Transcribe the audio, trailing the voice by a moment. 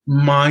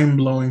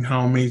mind-blowing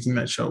how amazing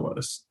that show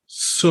was.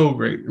 So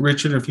great.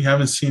 Richard, if you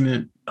haven't seen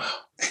it,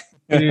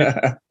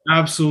 it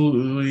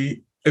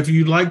absolutely. If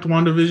you liked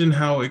WandaVision,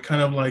 how it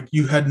kind of like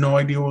you had no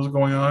idea what was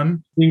going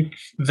on, think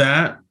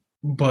that,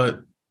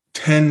 but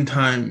 10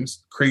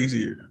 times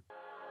crazier.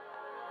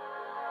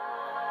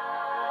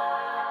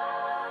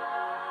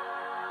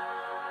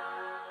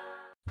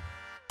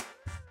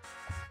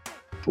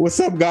 What's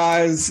up,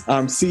 guys?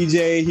 I'm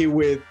CJ here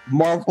with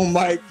Marvel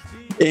Mike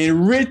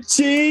and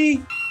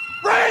Richie.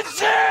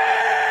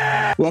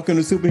 Welcome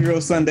to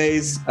Superhero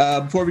Sundays.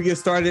 Before we get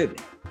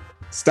started,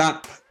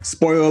 stop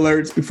spoiler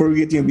alerts. Before we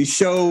get to these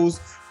shows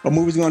or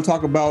movies we're going to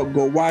talk about,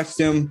 go watch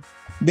them.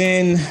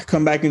 Then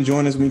come back and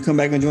join us. When you come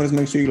back and join us,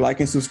 make sure you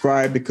like and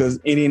subscribe because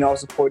any and all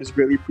support is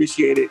really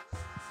appreciated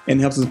and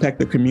helps us pack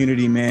the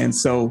community, man.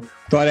 So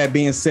with all that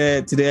being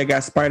said, today I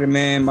got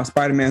Spider-Man, my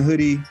Spider-Man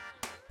hoodie.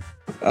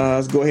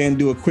 Let's go ahead and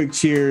do a quick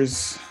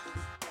cheers.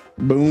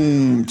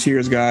 Boom.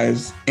 Cheers,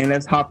 guys. And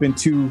let's hop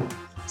into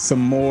some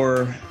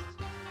more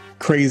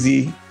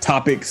crazy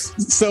topics.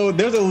 So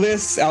there's a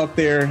list out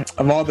there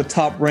of all the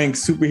top ranked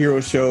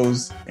superhero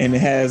shows, and it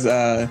has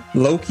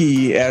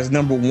Loki as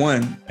number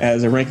 1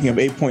 as a ranking of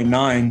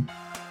 8.9.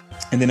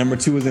 And then number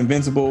 2 is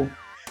Invincible.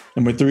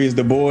 Number 3 is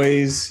The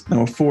Boys.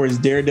 Number 4 is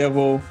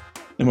Daredevil.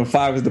 Number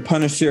 5 is The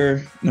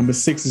Punisher. Number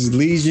 6 is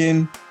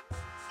Legion.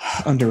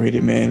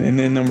 Underrated, man. And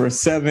then number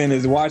 7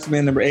 is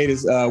Watchmen. Number 8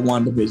 is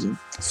WandaVision.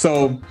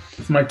 So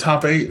my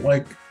top 8,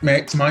 like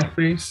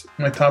MySpace,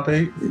 my top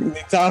 8.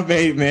 The top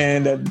 8,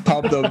 man, that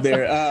popped up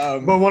there.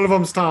 But one of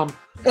them's Tom.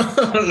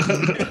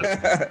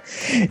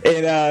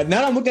 And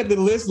now I'm looking at the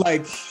list,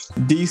 like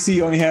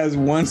DC only has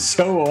one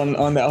show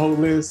on that whole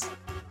list.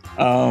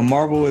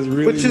 Marvel is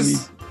really,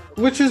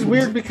 which is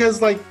weird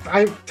because like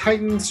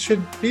Titans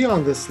should be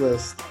on this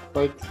list.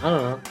 Like I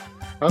don't know.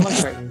 I like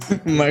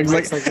Titans.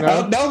 Mike's like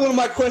no. That was one of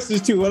my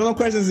questions too. One of my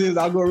questions is,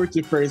 I'll go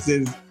Richard first,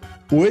 is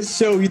which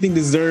show you think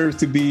deserves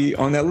to be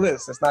on that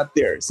list that's not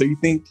there? So you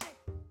think,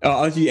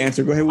 I'll let you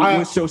answer. Go ahead.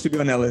 What show should be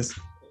on that list?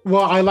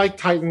 Well, I like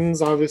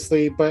Titans,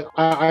 obviously, but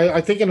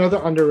I think another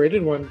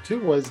underrated one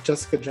too was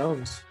Jessica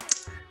Jones.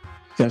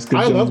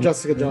 I love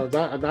Jessica Jones.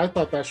 I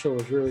thought that show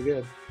was really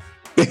good.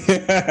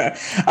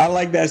 I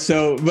like that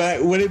show.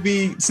 But would it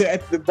be, so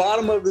at the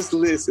bottom of this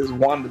list is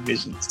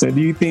WandaVision. So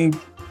do you think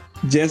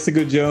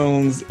Jessica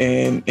Jones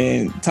and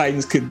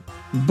Titans could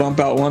bump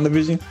out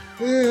WandaVision?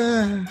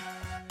 Yeah.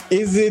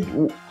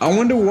 I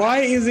wonder why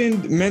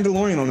isn't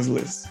Mandalorian on this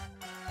list?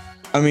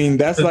 I mean,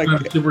 that's like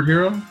not a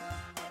superhero.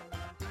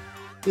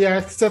 Yeah,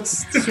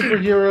 that's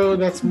superhero.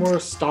 That's more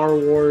Star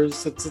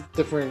Wars. It's a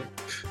different.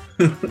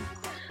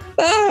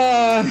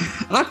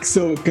 I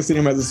still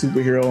consider him as a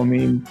superhero.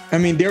 I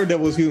mean,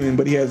 Daredevil is human,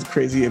 but he has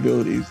crazy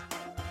abilities.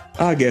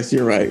 I guess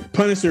you're right.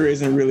 Punisher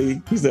isn't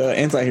really. He's an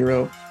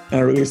anti-hero.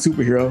 Not really a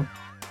superhero.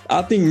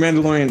 I think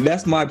Mandalorian,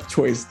 that's my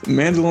choice.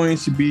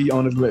 Mandalorian should be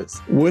on his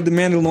list. Would the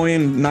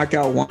Mandalorian knock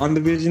out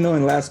WandaVision though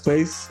in last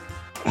place?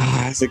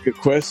 That's a good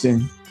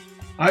question.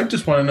 I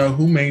just want to know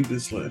who made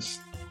this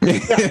list.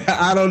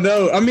 I don't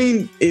know. I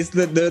mean, it's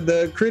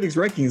the critics'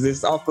 rankings.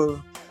 It's off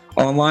of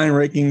online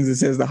rankings. It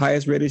says the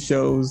highest rated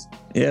shows.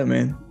 Yeah,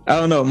 man. I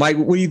don't know. Mike,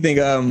 what do you think?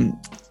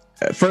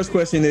 First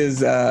question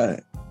is, is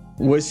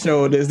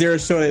there a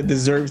show that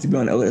deserves to be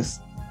on that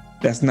list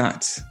that's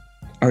not?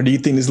 Or do you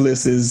think this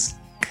list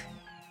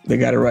they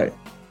got it right?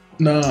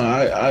 No,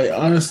 I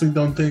honestly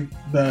don't think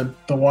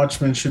that The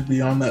Watchmen should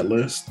be on that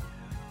list.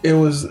 It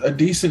was a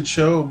decent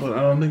show, but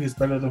I don't think it's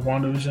better than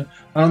WandaVision.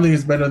 I don't think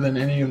it's better than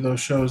any of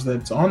those shows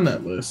that's on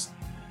that list.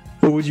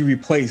 What would you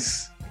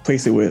replace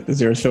it with? Is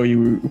there a show you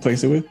would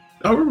replace it with?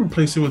 I would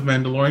replace it with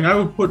Mandalorian. I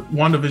would put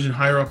WandaVision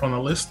higher up on the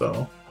list,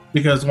 though,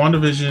 because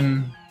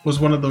WandaVision was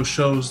one of those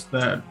shows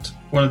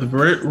one of the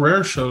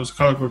rare shows,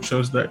 comic book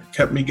shows, that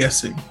kept me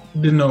guessing.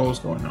 Didn't know what was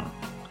going on.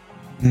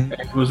 Mm-hmm.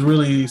 It was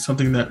really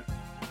something that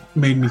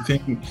made me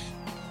think,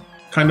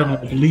 kind of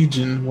like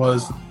Legion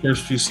was the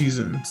first few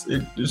seasons.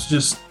 It was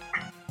just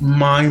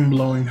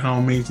mind-blowing how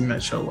amazing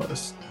that show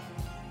was.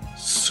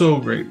 So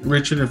great.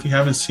 Richard, if you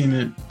haven't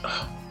seen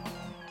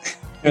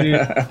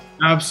it,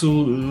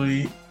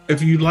 absolutely.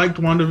 If you liked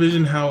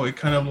WandaVision, how it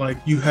kind of like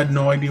you had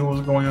no idea what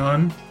was going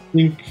on,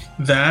 think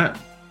that,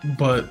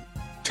 but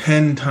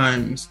 10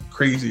 times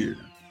crazier.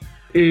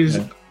 It is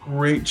a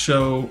great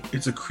show.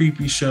 It's a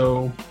creepy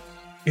show.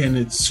 And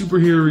it's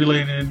superhero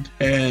related,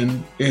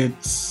 and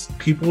it's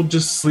people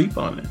just sleep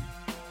on it,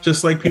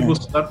 just like people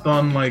slept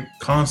on like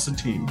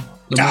Constantine.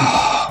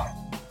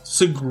 It's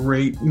a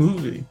great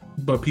movie,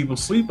 but people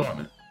sleep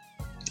on it.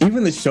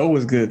 Even the show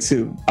was good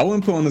too. I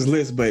wouldn't put it on this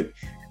list, but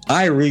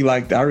I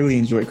really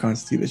enjoyed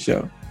Constantine, the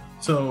show.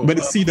 So, but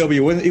it's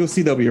CW. It was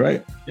CW,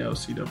 right? Yeah, it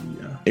was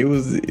CW. Yeah, it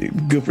was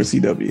good for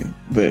CW,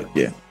 but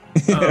yeah.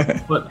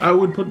 But I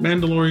would put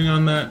Mandalorian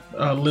on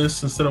that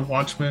list instead of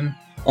Watchmen.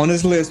 On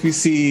this list, we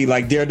see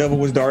like Daredevil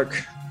was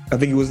dark. I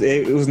think it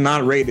was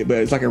not rated, but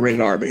it's like a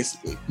rated R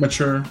basically.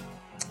 Mature.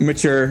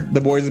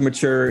 The Boys is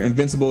mature.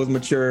 Invincible is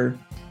mature.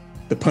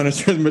 The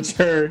Punisher is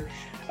mature.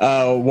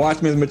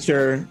 Watchmen is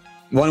mature.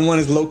 One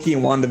is Loki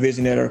and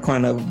WandaVision that are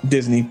kind of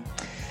Disney.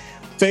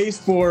 phase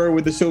 4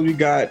 with the shows we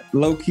got: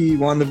 Loki,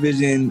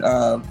 WandaVision,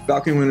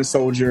 Falcon Winter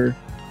Soldier,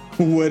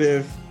 What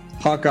If,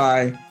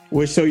 Hawkeye.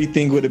 What show you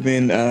think would have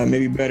been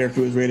maybe better if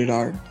it was rated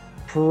R?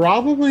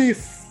 Probably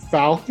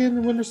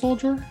Falcon Winter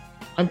Soldier,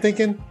 I'm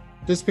thinking.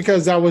 Just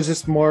because that was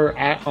just more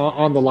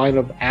on the line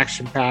of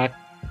action-packed,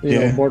 you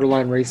know,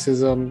 borderline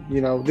racism.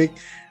 You know, they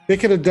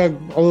could have dug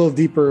a little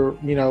deeper.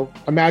 You know,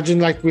 imagine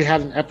like we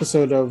had an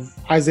episode of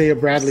Isaiah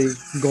Bradley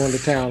going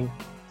to town.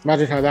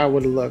 Imagine how that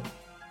would have looked.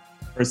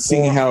 Or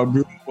seeing how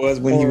brutal it was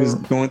when he was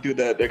going through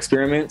the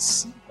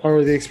experiments.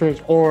 Or the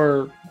experience,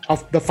 or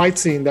the fight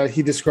scene that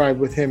he described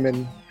with him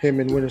and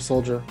Winter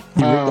Soldier.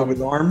 He ripped up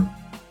his arm?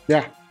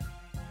 Yeah.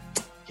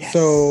 Yes.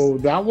 So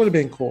that would have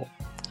been cool.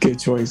 Good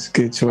choice.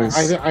 Good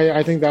choice.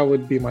 I think that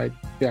would be my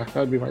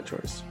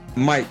choice.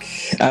 Mike,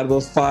 out of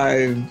those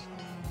 5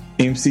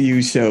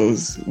 MCU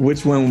shows,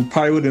 which one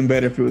probably would have been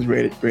better if it was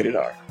rated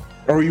R?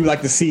 Or would you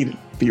like to see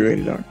it be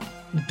rated R?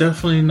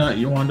 Definitely not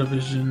your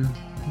WandaVision.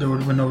 There would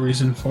have been no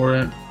reason for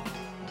it.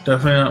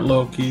 Definitely not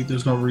Loki.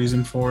 There's no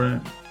reason for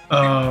it.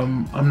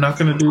 I'm not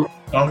going to do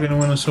Falcon and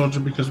Winter Soldier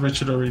because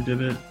Richard already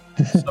did it.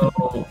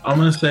 So I'm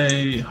going to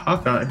say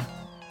Hawkeye.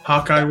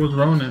 Hawkeye was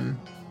Ronin.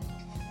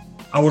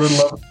 I would have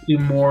loved to see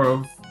more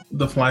of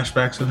the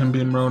flashbacks of him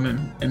being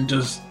Ronin and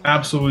just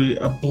absolutely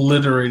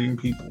obliterating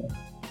people.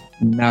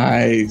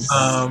 Nice.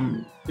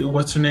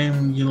 What's her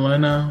name?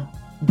 Yelena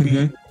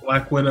being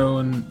Black Widow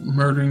and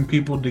murdering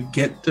people to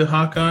get to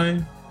Hawkeye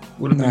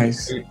would have been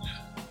nice. Great.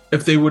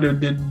 If they would have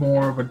did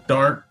more of a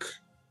dark,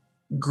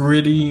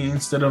 gritty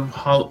instead of,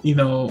 you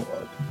know,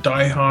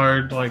 Die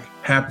Hard, like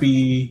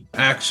happy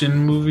action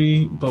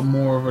movie, but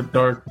more of a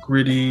dark,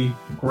 gritty,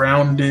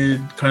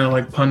 grounded, kind of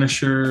like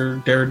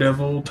Punisher,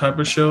 Daredevil type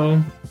of show.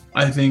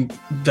 I think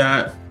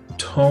that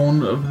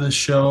tone of the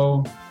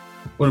show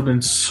would have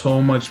been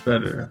so much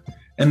better.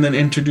 And then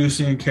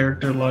introducing a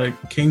character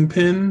like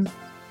Kingpin.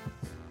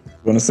 I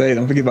want to say,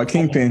 don't forget about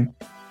Kingpin.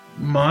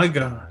 My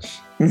gosh.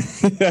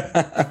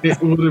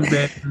 It would have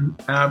been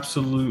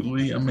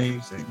absolutely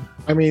amazing.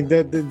 I mean,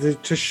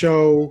 to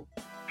show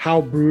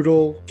how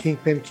brutal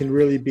Kingpin can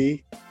really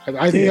be.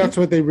 I think that's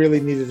what they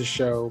really needed to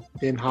show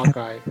in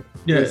Hawkeye.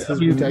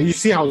 You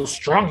see how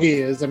strong he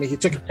is. I mean, he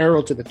took an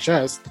arrow to the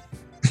chest.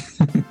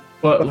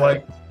 But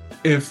like,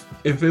 if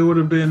it would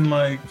have been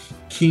like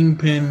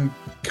Kingpin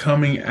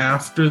coming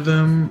after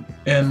them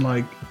and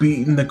like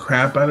beating the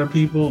crap out of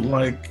people,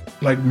 like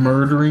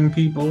murdering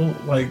people,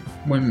 like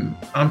when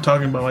I'm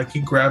talking about like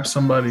he grabbed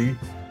somebody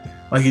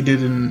like he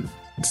did in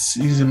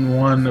season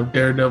 1 of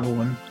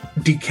Daredevil and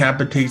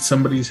decapitate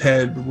somebody's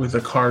head with a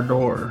car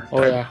door.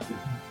 Oh yeah.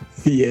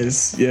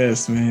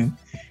 Yes, man.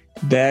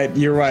 That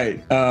you're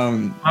right.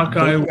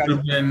 Hawkeye would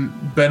have been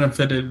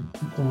benefited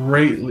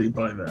greatly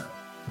by that.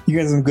 You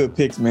got some good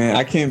picks, man.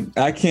 I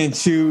can't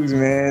choose,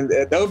 man.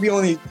 That would be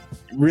only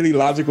really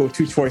logical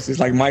 2 choices.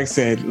 Like Mike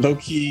said,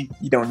 Loki,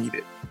 you don't need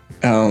it.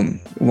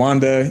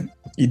 Wanda,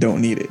 you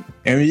don't need it.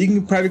 I mean, you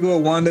can probably go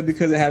with Wanda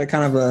because it had a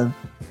kind of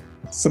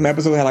some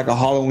episode had like a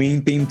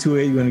Halloween theme to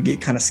it. You're going to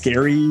get kind of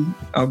scary,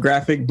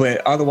 graphic,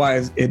 but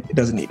otherwise it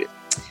doesn't need it.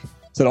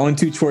 So the only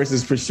 2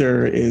 choices for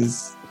sure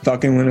is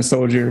Falcon Winter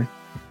Soldier.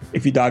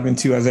 If you dive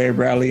into Isaiah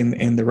Bradley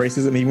and the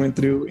racism he went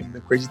through and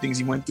the crazy things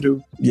he went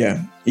through.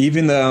 Yeah.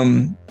 Even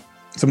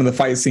some of the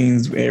fight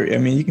scenes, I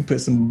mean, you can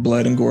put some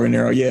blood and gore in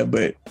there. Yeah,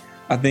 but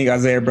I think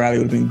Isaiah Bradley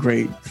would have been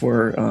great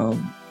for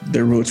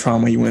the real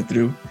trauma he went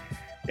through.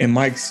 And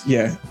Mike's,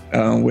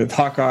 with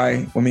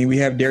Hawkeye, I mean, we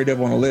have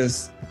Daredevil on the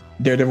list.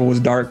 Daredevil was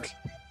dark.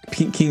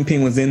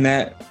 Kingpin was in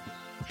that.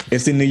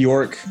 It's in New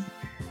York.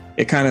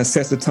 It kind of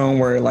sets the tone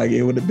where like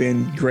it would have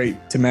been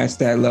great to match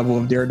that level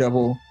of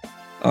Daredevil.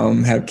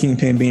 Have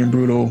Kingpin being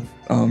brutal,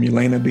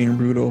 Yelena being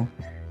brutal,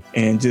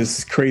 and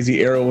just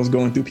crazy arrows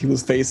going through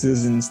people's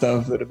faces and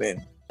stuff. Would have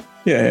been,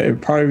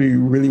 it probably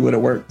really would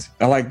have worked.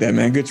 I like that,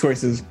 man. Good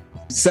choices.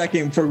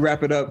 Second, before we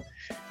wrap it up,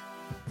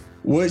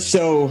 what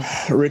show,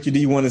 Richard, do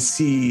you want to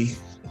see,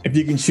 if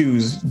you can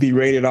choose, be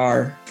rated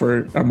R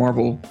for a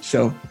Marvel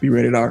show? Be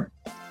rated R.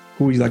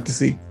 Who would you like to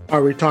see?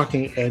 Are we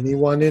talking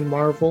anyone in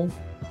Marvel?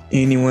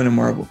 Anyone in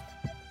Marvel.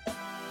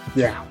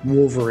 Yeah,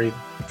 Wolverine,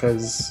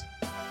 because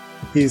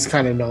he's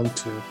kind of known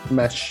to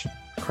mesh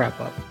crap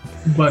up.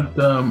 But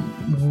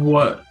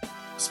what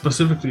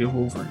specifically of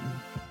Wolverine?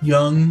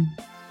 Young?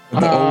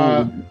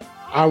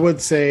 I would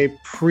say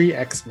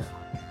pre-X-Men.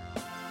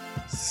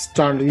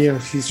 Starting,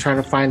 he's trying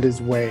to find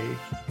his way.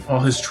 All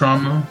his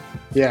trauma?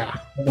 Yeah.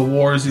 The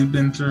wars he's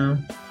been through?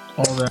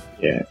 All that?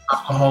 Yeah.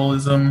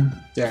 Alcoholism?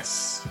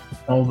 Yes.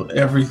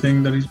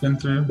 Everything that he's been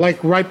through?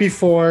 Like right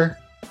before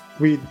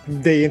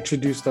they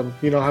introduced him.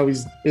 You know how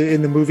he's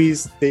in the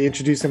movies, they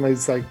introduce him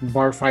as like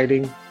bar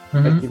fighting,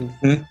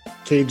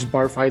 cage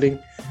bar fighting.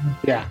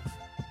 Yeah.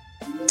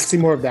 See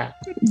more of that.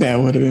 That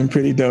would have been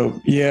pretty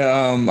dope.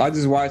 Yeah, I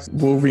just watched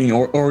Wolverine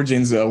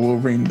Origins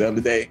Wolverine the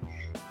other day.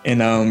 And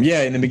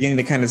in the beginning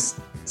they kind of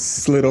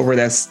slid over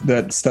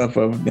that stuff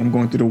of them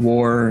going through the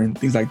war and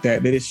things like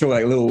that. They just show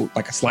like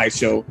a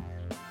slideshow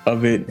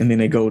of it, and then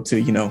they go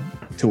to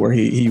to where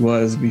he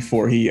was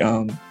before he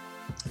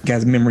got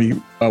his memory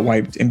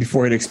wiped, and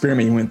before the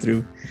experiment he went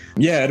through.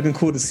 Yeah, it'd have been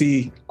cool to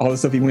see all the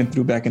stuff he went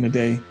through back in the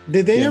day.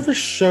 Did they ever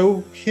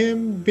show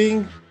him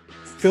being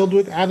filled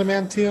with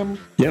adamantium?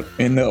 Yep,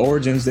 in the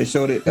Origins they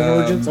showed it.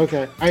 Origins,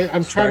 okay.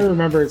 I'm trying to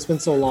remember. It's been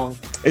so long.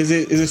 Is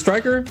it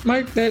Stryker,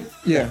 Mike? That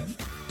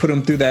put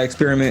him through that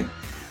experiment.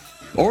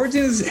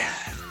 Origins,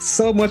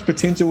 so much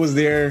potential was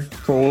there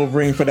for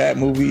Wolverine for that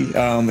movie.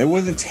 It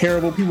wasn't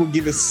terrible. People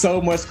give it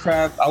so much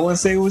crap. I wouldn't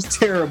say it was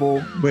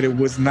terrible, but it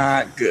was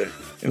not good.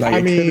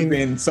 Like, it could have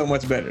been so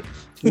much better.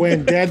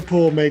 When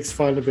Deadpool makes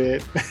fun of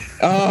it.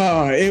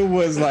 Oh, it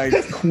was like,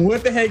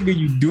 what the heck are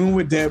you doing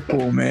with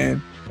Deadpool,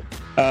 man?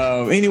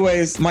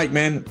 Anyways, Mike,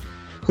 man,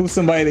 who's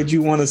somebody that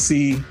you want to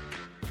see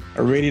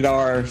a rated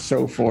R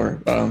show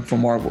for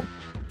Marvel?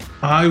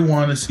 I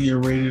want to see a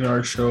rated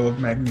R show of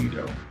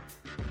Magneto.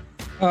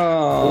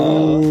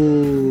 Oh,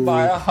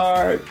 my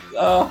heart.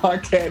 Oh, I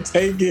can't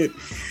take it.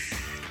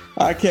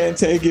 I can't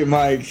take it,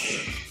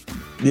 Mike.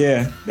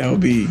 Yeah, that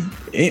would be.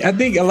 I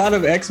think a lot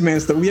of X-Men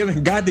stuff, we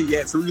haven't got it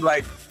yet. So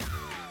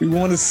we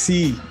want to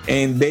see.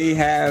 And they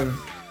have,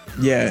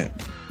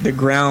 the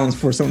grounds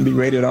for something to be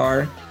rated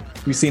R.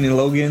 We've seen in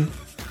Logan.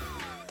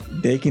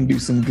 They can do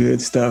some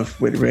good stuff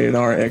with rated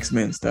R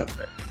X-Men stuff.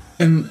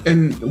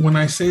 And when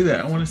I say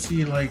that, I want to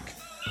see like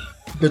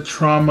the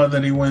trauma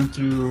that he went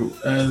through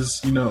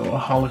as, a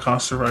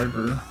Holocaust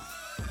survivor,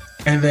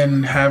 and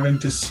then having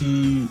to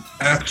see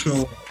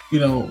actual,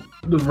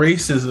 the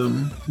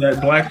racism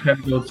that blacks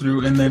had to go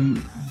through, and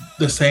then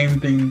the same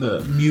thing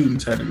the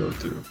mutants had to go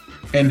through,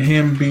 and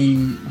him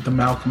being the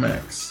Malcolm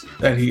X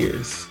that he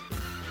is,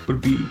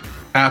 would be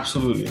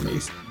absolutely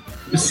amazing.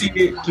 To see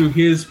it through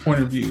his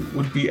point of view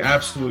would be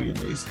absolutely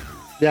amazing.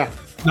 Yeah.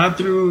 Not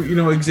through,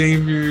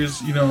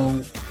 Xavier's,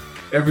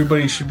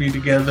 everybody should be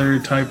together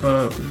type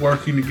of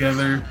working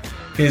together,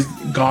 his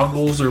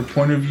goggles or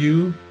point of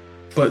view,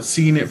 but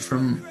seeing it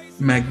from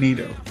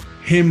Magneto,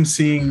 him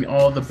seeing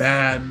all the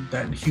bad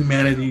that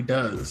humanity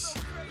does.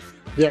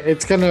 Yeah,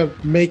 it's gonna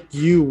make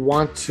you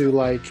want to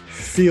like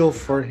feel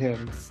for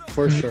him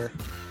for sure.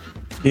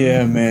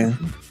 Yeah, man.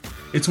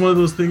 It's one of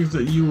those things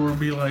that you will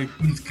be like,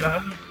 he's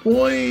got a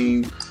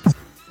point.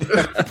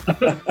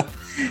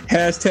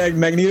 Hashtag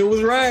Magneto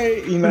was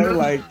right.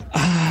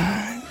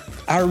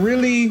 I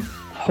really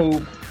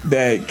hope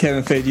that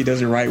Kevin Feige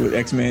does it right with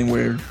X-Men,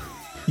 where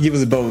he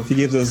gives us both. He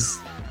gives us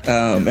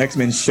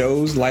X-Men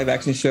shows, live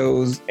action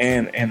shows,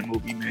 and a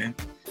movie, man.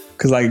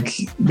 Because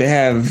they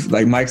have,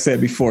 like Mike said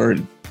before,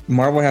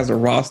 Marvel has a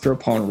roster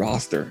upon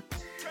roster,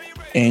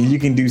 and you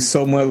can do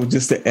so much with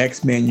just the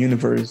X-Men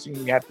universe.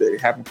 You have to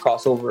have them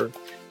crossover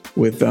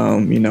with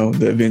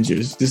the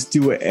Avengers. Just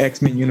do an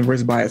X-Men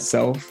universe by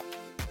itself.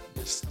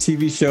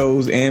 TV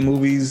shows and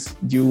movies,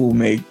 you will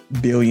make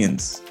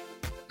billions.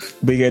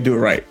 But you gotta do it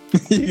right.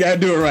 You gotta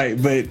do it right.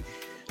 But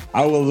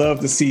I would love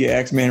to see an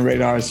X-Men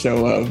rated R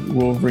show of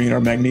Wolverine or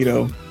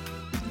Magneto.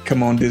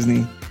 Come on,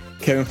 Disney.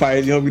 Kevin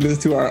Feige, hope you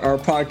listen to our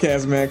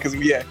podcast, man, because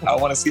I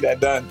want to see that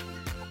done.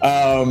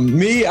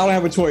 Me, I don't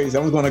have a choice.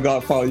 I'm just gonna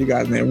go follow you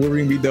guys, man.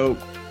 Wolverine be dope.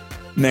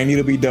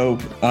 Magneto be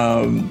dope.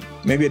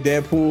 Maybe a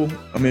Deadpool.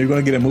 I mean, we're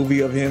gonna get a movie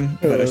of him,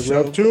 but a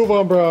show. Two of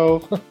them,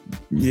 bro.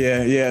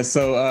 Yeah.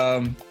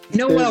 So, you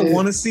know what I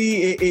want to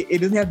see?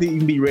 It doesn't have to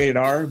even be rated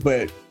R,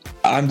 but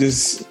I'm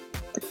just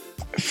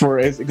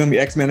it's gonna be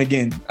X-Men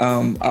again.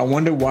 I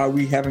wonder why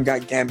we haven't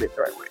got Gambit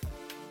the right way.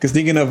 Because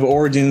thinking of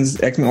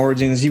Origins, X-Men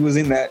Origins, he was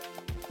in that.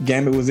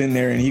 Gambit was in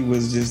there, and he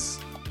was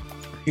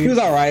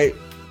all right.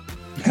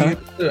 Huh?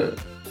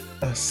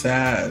 A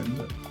sad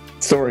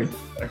story.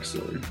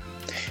 Backstory.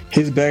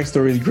 His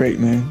backstory is great,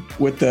 man.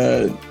 With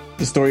the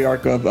story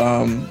arc of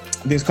I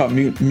think it's called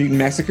Mutant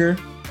Massacre,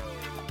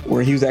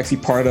 where he was actually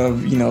part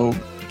of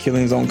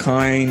killing his own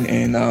kind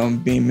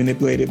and being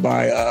manipulated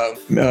by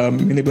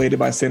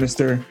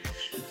Sinister.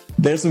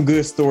 There's some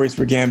good stories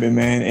for Gambit,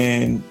 man,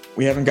 and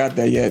we haven't got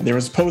that yet. They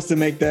were supposed to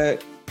make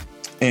that,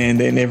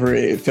 and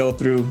it fell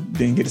through.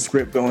 Didn't get a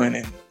script going,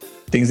 and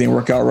things didn't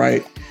work out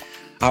right.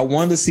 I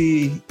want to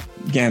see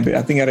Gambit.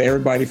 I think out of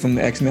everybody from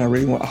the X-Men, I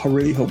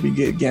really hope we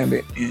get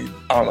Gambit in,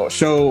 a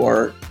show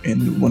or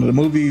in one of the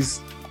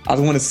movies. I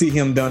just want to see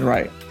him done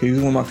right. He was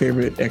one of my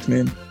favorite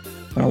X-Men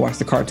when I watched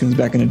the cartoons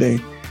back in the day.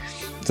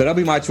 So that'll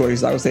be my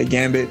choice. I would say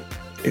Gambit.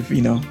 I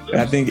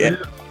think it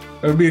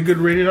would be a good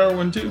rated R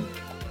one too.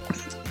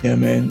 Yeah,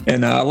 man.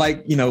 And I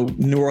like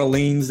New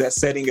Orleans, that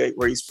setting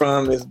where he's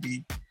from. It'll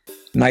be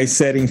nice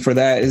setting for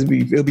that.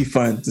 It'll be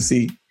fun to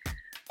see.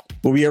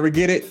 Will we ever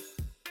get it?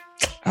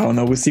 I don't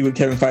know. We'll see what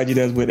Kevin Feige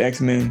does with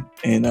X-Men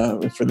and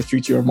for the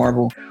future of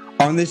Marvel.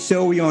 On this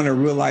show, we honor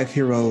real-life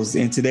heroes,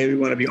 and today we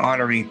want to be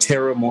honoring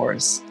Tara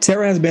Morris.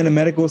 Tara has been a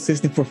medical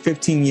assistant for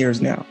 15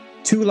 years now.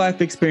 2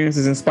 life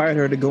experiences inspired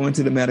her to go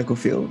into the medical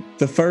field.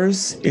 The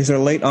first is her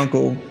late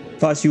uncle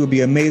thought she would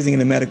be amazing in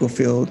the medical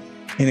field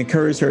and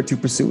encouraged her to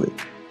pursue it.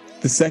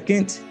 The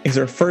second is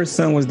her first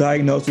son was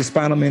diagnosed with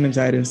spinal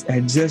meningitis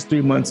at just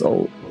 3 months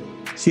old.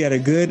 She had a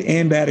good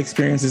and bad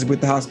experiences with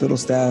the hospital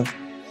staff,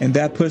 and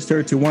that pushed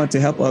her to want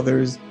to help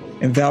others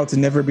and vowed to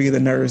never be the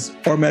nurse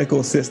or medical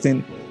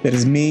assistant that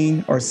is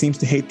mean or seems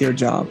to hate their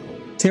job.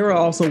 Tara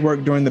also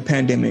worked during the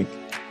pandemic.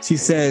 She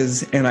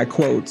says, and I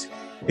quote,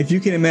 "If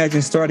you can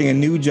imagine starting a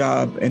new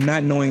job and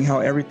not knowing how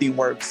everything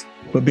works,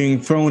 but being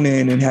thrown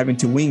in and having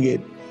to wing it,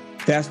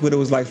 that's what it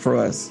was like for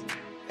us.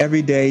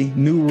 Every day,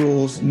 new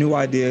rules, new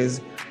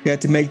ideas. We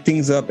had to make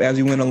things up as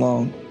we went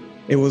along.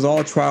 It was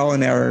all trial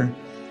and error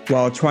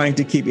while trying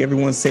to keep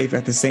everyone safe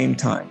at the same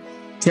time."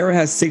 Tara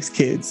has 6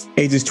 kids,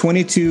 ages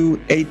 22,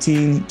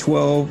 18,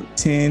 12,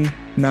 10,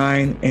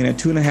 9, and a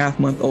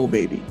 2.5-month-old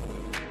baby.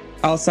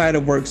 Outside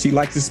of work, she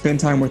likes to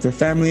spend time with her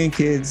family and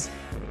kids.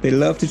 They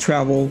love to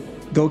travel,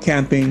 go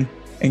camping,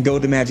 and go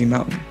to Magic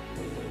Mountain.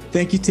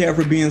 Thank you, Tara,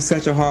 for being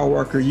such a hard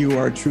worker. You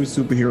are a true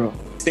superhero.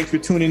 Thanks for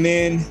tuning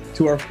in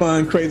to our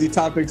fun, crazy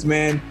topics,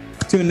 man.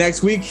 Tune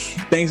next week.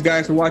 Thanks,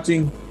 guys, for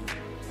watching.